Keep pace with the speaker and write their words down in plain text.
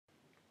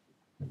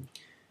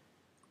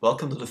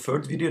Welcome to the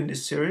third video in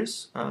this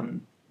series.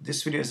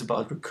 This video is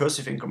about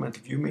recursive incremental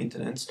view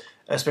maintenance,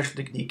 a special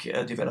technique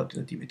developed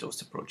in the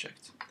DBToaster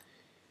project.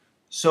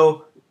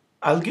 So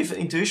I'll give an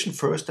intuition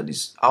first that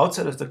is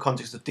outside of the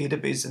context of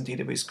database and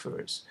database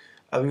queries.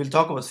 We will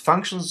talk about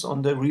functions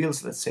on the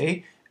reals, let's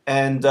say,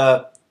 and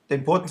the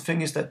important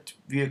thing is that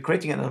we are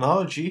creating an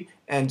analogy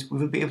and we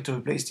will be able to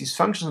replace these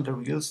functions on the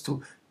reals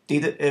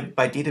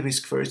by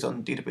database queries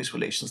on database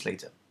relations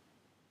later.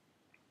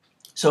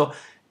 So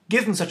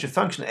given such a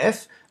function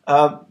f,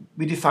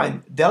 we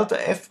define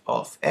delta f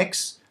of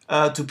x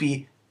to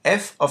be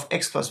f of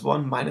x plus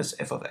 1 minus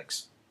f of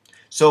x.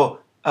 So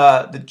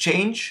the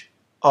change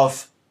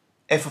of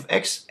f of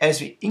x as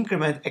we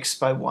increment x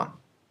by 1.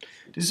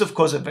 This is of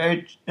course a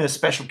very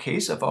special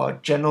case of our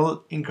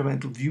general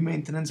incremental view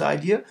maintenance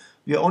idea.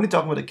 We are only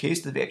talking about a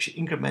case that we actually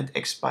increment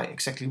x by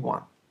exactly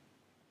 1.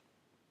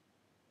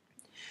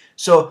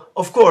 So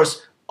of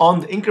course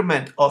on the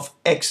increment of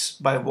x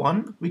by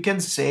 1 we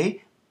can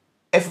say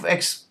f of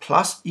x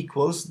plus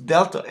equals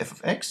delta f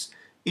of x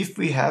if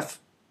we have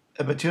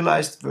a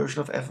materialized version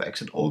of f of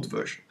x, an old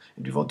version,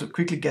 and we want to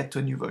quickly get to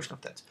a new version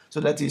of that. So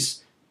that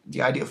is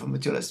the idea of a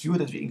materialized view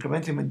that we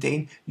incrementally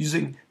maintain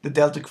using the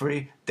delta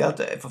query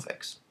delta f of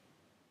x.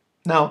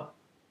 Now,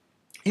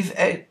 if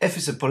f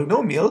is a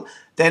polynomial,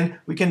 then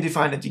we can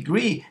define a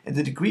degree, and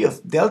the degree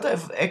of delta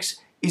f of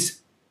x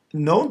is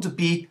known to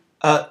be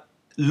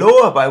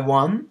lower by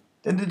 1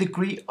 than the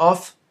degree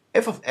of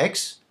f of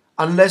x,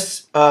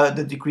 unless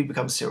the degree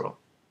becomes 0.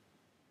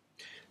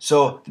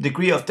 So the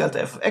degree of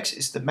delta f of x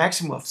is the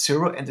maximum of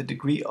 0 and the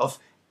degree of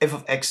f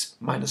of x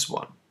minus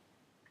 1.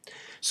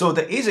 So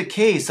there is a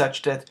case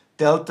such that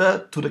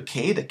delta to the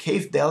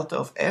kth delta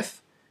of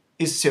f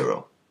is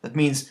 0. That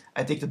means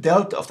I take the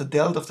delta of the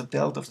delta of the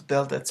delta of the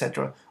delta,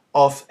 etc.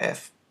 of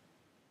f.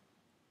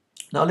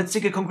 Now let's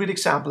take a concrete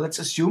example. Let's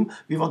assume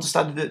we want to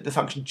study the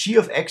function g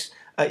of x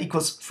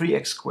equals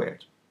 3x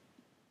squared.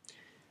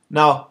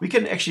 Now we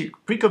can actually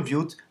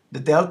pre-compute the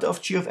delta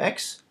of g of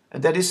x,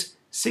 and that is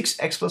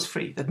 6x plus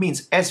 3. That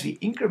means as we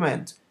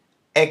increment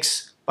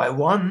x by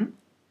 1,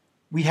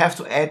 we have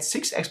to add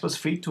 6x plus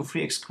 3 to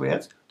 3x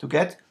squared to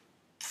get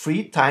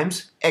 3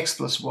 times x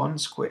plus 1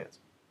 squared.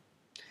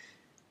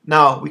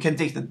 Now we can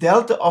take the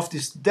delta of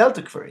this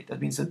delta query,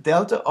 that means the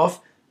delta of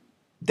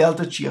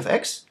delta g of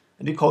x,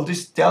 and we call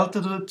this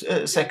delta to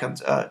the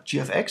second g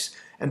of x,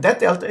 and that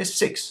delta is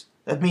 6.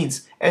 That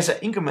means as I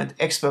increment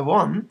x by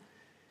 1,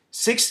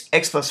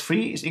 6x plus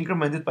 3 is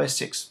incremented by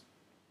 6.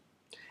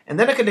 And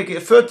then I can take a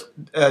third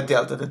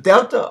delta, the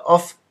delta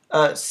of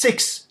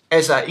 6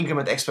 as I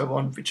increment x by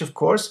 1, which of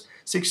course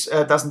 6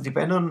 doesn't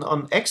depend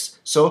on x,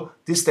 so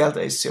this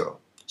delta is 0.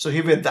 So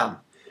here we're done.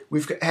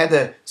 We've had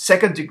a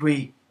second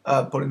degree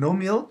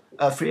polynomial,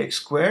 3x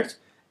squared,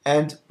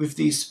 and with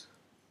these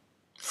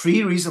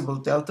 3 reasonable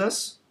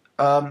deltas,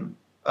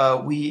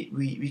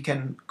 we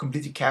can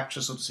completely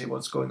capture, so to say,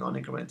 what's going on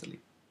incrementally.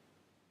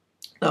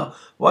 Now,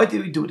 why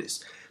do we do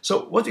this?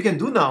 So what we can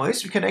do now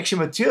is we can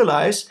actually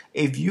materialize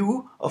a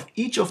view of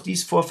each of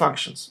these 4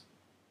 functions.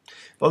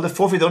 Well, the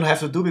fourth we don't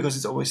have to do because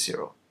it's always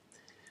 0.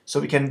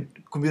 So we can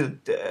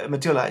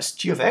materialize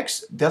g of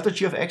x, delta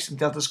g of x, and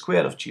delta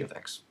squared of g of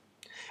x.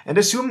 And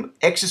assume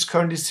x is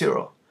currently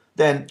 0.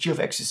 Then g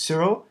of x is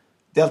 0,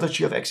 delta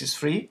g of x is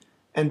 3,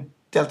 and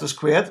delta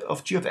squared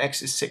of g of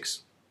x is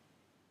 6.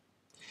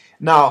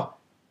 Now,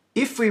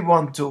 if we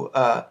want to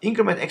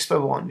increment x by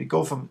 1, we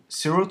go from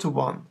 0 to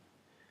 1.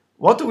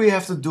 What do we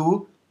have to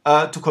do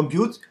to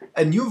compute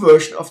a new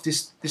version of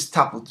this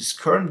tuple, this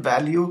current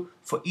value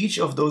for each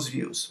of those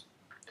views?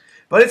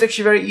 Well, it's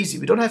actually very easy.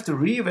 We don't have to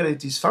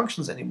re-evaluate these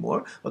functions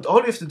anymore, but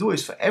all we have to do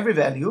is for every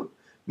value,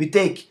 we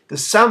take the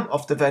sum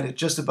of the value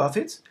just above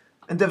it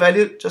and the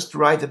value just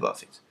right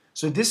above it.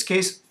 So in this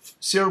case,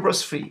 0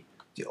 plus 3.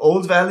 The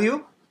old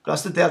value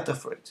plus the delta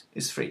for it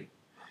is 3.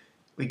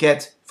 We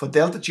get, for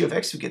delta g of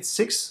x, we get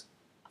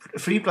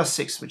 3 plus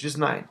 6, which is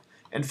 9.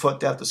 And for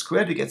delta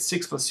squared, we get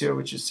 6 plus 0,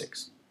 which is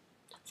 6.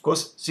 Of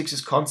course, 6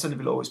 is constant, it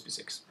will always be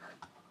 6.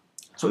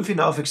 So if we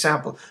now, for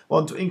example,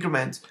 want to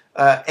increment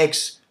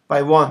x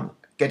by 1,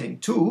 getting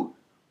 2,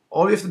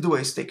 all we have to do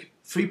is take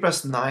 3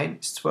 plus 9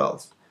 is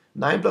 12.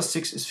 9 plus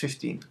 6 is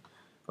 15.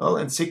 Well,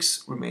 and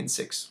 6 remains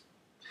 6.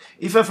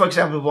 If I, for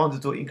example,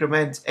 wanted to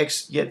increment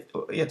x yet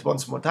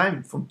once more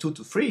time from 2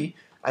 to 3,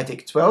 I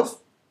take 12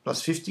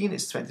 plus 15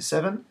 is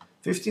 27.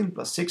 15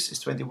 plus 6 is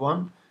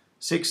 21.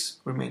 6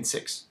 remains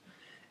 6.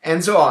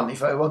 And so on.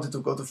 If I wanted to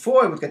go to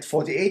 4, I would get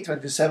 48,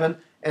 27,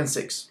 and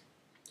 6.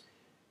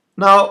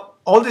 Now,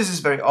 all this is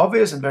very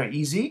obvious and very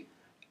easy,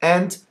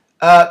 and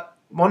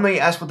one may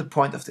ask what the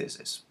point of this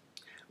is.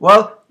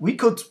 Well, we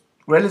could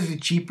relatively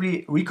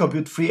cheaply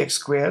recompute 3x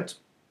squared,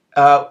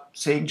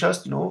 saying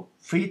just,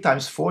 3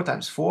 times 4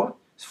 times 4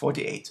 is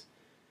 48.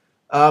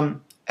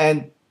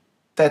 And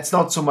that's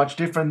not so much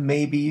different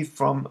maybe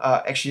from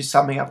actually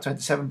summing up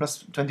 27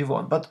 plus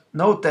 21. But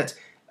note that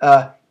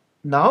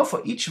now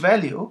for each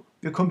value,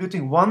 we're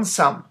computing one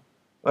sum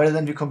rather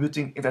than we're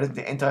computing evaluating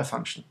the entire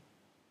function.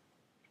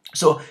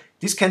 So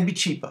this can be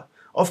cheaper.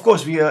 Of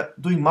course, we are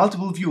doing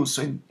multiple views,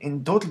 so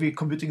in total we're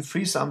computing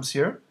 3 sums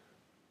here.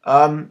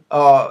 And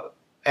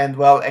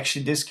well,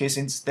 actually in this case,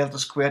 since delta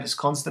squared is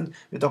constant,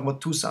 we're talking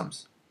about 2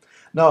 sums.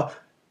 Now,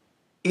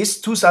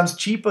 is 2 sums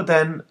cheaper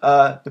than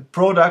the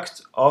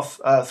product of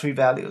 3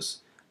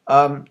 values?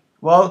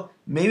 Well,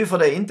 maybe for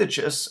the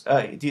integers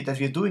that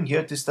we're doing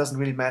here, this doesn't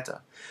really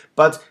matter.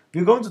 But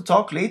we're going to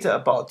talk later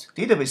about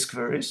database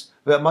queries,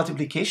 where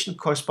multiplication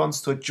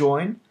corresponds to a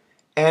join,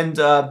 and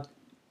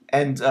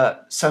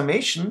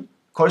summation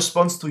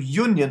corresponds to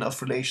union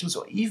of relations,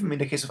 or even in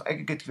the case of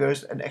aggregate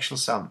queries, an actual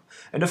sum.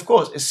 And of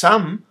course, a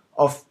sum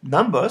of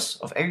numbers,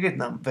 of aggregate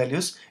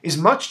values, is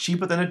much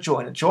cheaper than a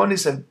join. A join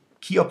is a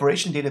key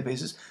operation in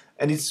databases,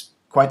 and it's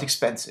quite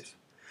expensive.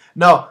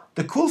 Now,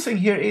 the cool thing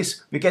here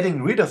is we're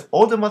getting rid of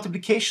all the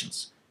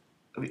multiplications,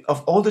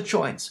 of all the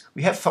joins.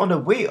 We have found a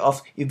way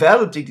of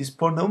evaluating these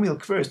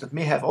polynomial queries that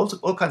may have also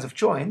all kinds of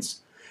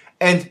joins,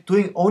 and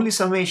doing only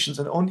summations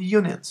and only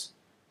unions.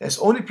 There's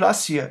only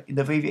plus here in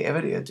the way we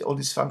evaluate all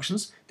these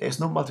functions. There's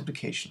no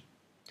multiplication.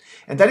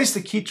 And that is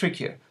the key trick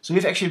here. So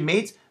we've actually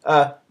made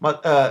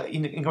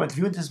incremental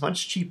view instance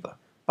much cheaper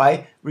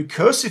by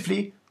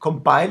recursively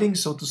compiling,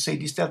 so to say,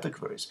 these delta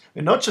queries.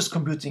 We're not just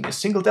computing a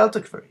single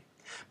delta query,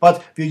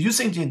 but we're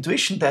using the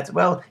intuition that,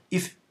 well,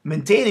 if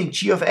maintaining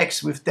g of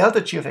x with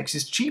delta g of x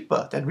is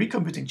cheaper than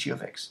recomputing g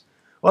of x,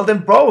 well,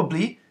 then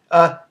probably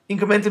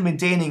incrementally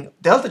maintaining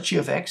delta g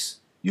of x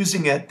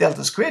using a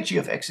delta squared g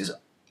of x is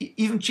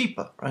even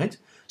cheaper, right?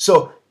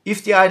 So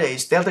if the idea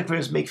is delta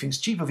queries make things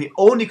cheaper, we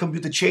only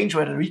compute the change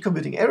rather than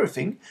recomputing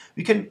everything,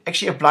 we can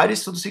actually apply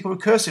this, so to speak,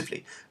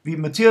 recursively. We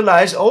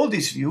materialize all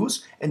these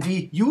views, and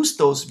we use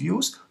those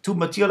views to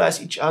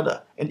materialize each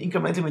other and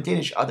incrementally maintain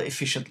each other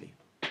efficiently.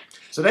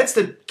 So that's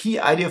the key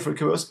idea of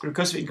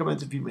recursive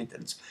incremental view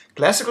maintenance.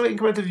 Classical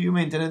incremental view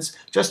maintenance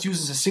just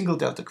uses a single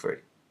delta query.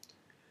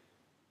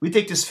 We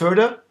take this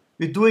further.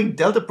 We're doing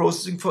delta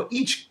processing for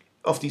each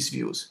of these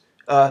views,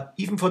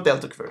 even for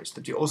delta queries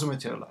that we also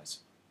materialize.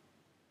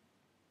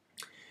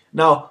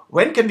 Now,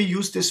 when can we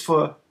use this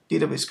for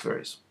database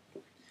queries?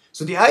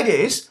 So the idea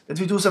is that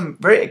we do some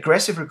very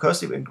aggressive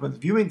recursive incremental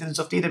view maintenance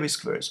of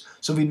database queries.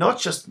 So we're not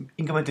just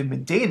incrementally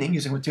maintaining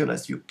using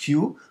materialized view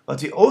q,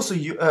 but we also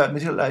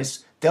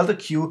materialize delta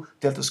q,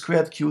 delta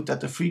squared q,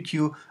 delta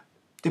 3q,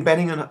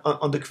 depending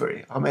on the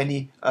query, how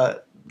many,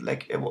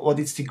 what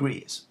its degree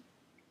is.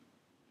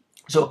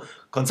 So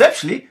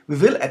conceptually, we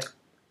will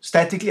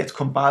statically at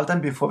compile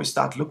time, before we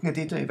start looking at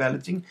data,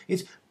 evaluating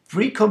it,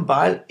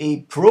 pre-compile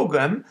a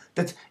program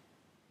that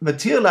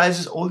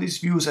materializes all these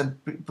views and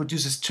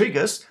produces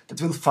triggers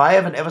that will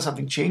fire whenever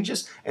something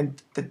changes,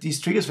 and that these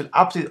triggers will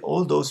update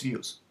all those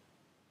views.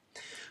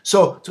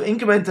 So to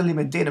incrementally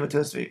maintain a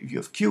materialized view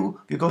of q,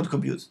 we're going to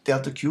compute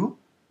delta q,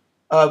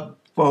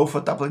 both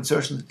for double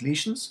insertions and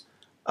deletions,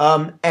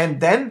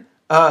 and then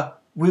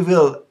we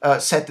will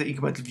set the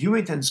incremental view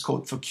maintenance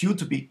code for q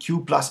to be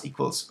q plus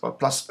equals or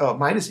plus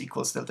minus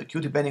equals delta q,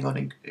 depending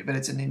on whether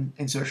it's an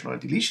insertion or a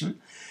deletion.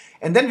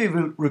 And then we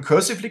will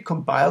recursively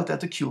compile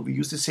delta q. We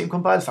use the same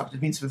compile function.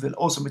 It means we will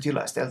also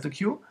materialize delta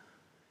q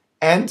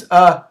and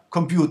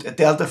compute a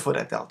delta for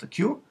that delta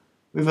q.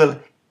 We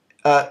will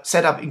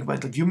set up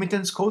incremental view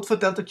maintenance code for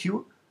delta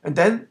q, and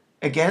then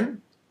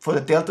again for the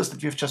deltas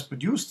that we've just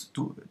produced,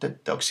 to the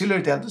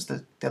auxiliary deltas,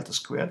 the delta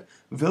squared,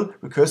 we will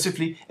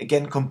recursively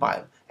again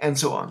compile, and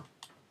so on.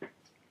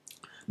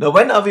 Now,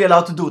 when are we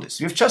allowed to do this?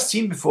 We've just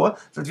seen before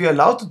that we are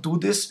allowed to do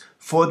this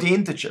for the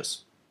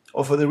integers,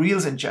 or for the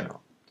reals in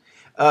general.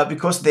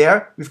 Because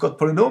there we've got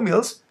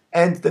polynomials,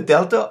 and the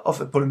delta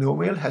of a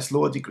polynomial has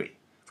lower degree.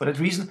 For that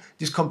reason,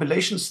 this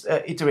compilation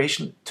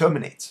iteration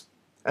terminates.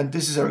 And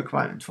this is a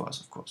requirement for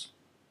us, of course.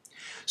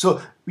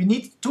 So we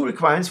need 2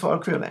 requirements for our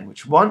query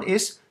language. One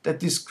is that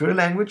this query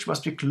language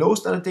must be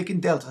closed undertaking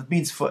delta. That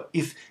means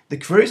if the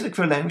query is in the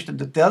query language, then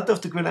the delta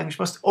of the query language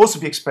must also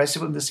be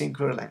expressible in the same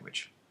query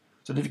language,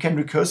 so that we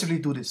can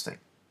recursively do this thing.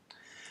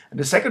 And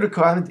the second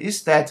requirement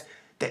is that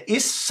there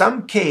is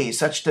some k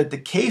such that the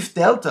kth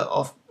delta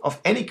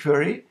of any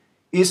query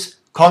is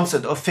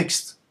constant or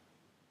fixed.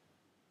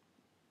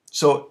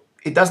 So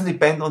it doesn't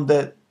depend on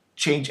the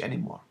change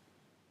anymore.